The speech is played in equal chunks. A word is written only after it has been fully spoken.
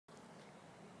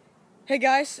Hey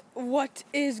guys, what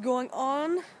is going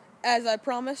on? As I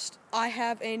promised, I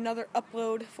have another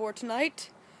upload for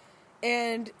tonight.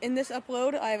 And in this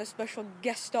upload, I have a special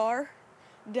guest star.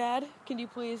 Dad, can you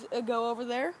please go over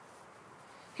there?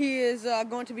 He is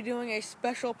going to be doing a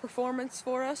special performance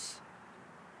for us.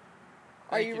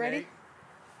 Are you ready? Nate.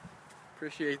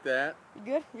 Appreciate that. You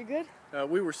good? You good?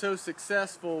 We were so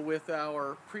successful with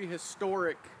our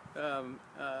prehistoric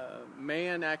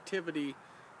man activity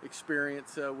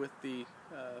experience with the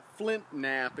flint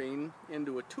knapping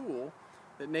into a tool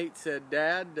that Nate said,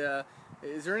 Dad,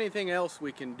 is there anything else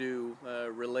we can do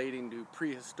relating to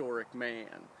prehistoric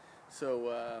man?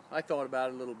 So I thought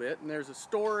about it a little bit, and there's a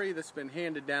story that's been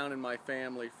handed down in my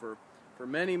family for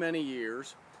many, many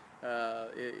years.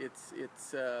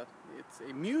 It's a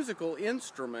musical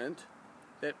instrument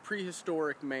that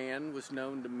prehistoric man was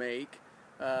known to make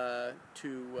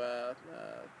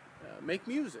make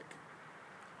music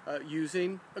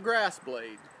using a grass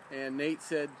blade. And Nate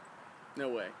said, no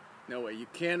way, you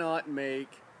cannot make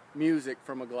music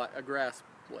from a grass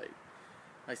blade.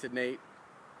 I said, Nate,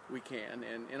 we can.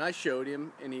 And I showed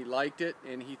him, and he liked it,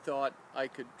 and he thought I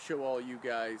could show all you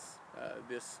guys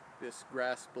this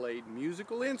grass blade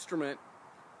musical instrument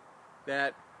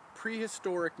that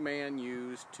prehistoric man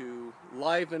used to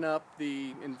liven up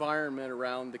the environment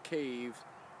around the cave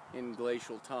in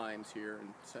glacial times here in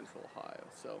central Ohio.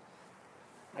 So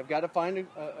I've got to find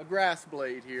a grass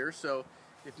blade here, so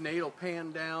if Nate will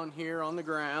pan down here on the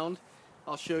ground,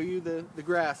 I'll show you the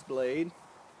grass blade.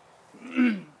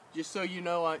 Just so you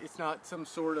know, it's not some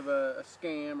sort of a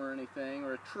scam or anything,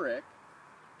 or a trick.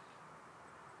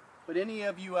 But any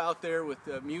of you out there with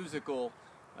musical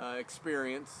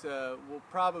experience will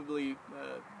probably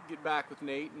get back with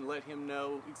Nate and let him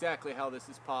know exactly how this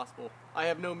is possible. I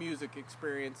have no music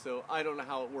experience, so I don't know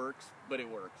how it works, but it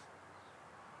works.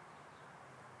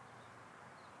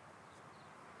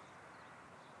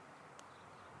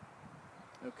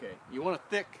 Okay, you want a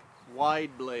thick,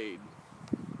 wide blade.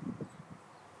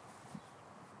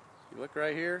 You look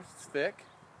right here, it's thick.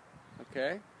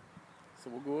 Okay, so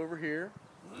we'll go over here.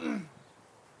 I'm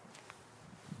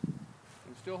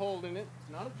still holding it,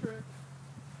 it's not a trick.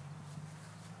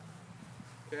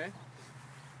 Okay,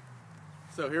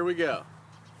 so here we go.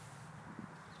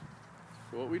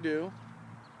 So what we do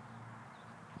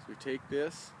is we take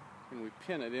this and we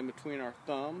pin it in between our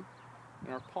thumb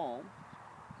and our palm.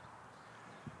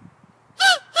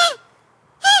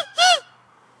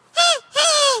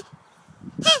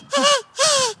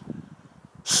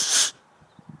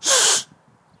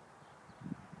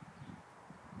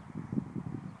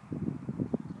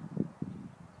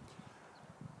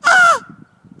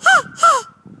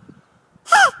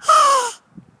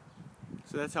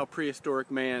 So that's how prehistoric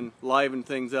man livened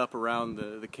things up around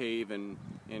the cave in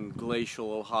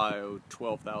glacial Ohio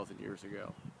 12,000 years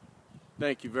ago.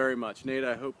 Thank you very much, Nate.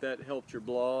 I hope that helped your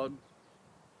blog.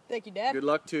 Thank you, Dad. Good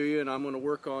luck to you, and I'm going to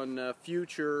work on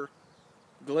future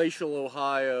glacial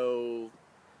Ohio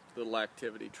little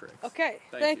activity tricks. Okay,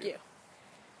 thank you.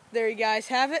 There you guys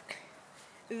have it.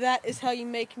 That is how you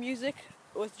make music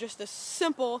with just a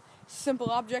simple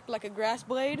object like a grass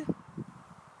blade.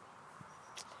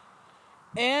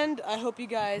 And I hope you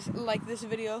guys like this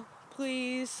video.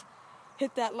 Please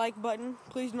hit that like button.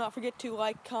 Please do not forget to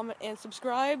like, comment, and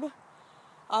subscribe.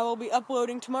 I will be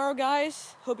uploading tomorrow,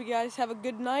 guys. Hope you guys have a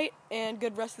good night and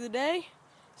good rest of the day.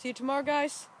 See you tomorrow,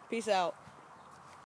 guys. Peace out.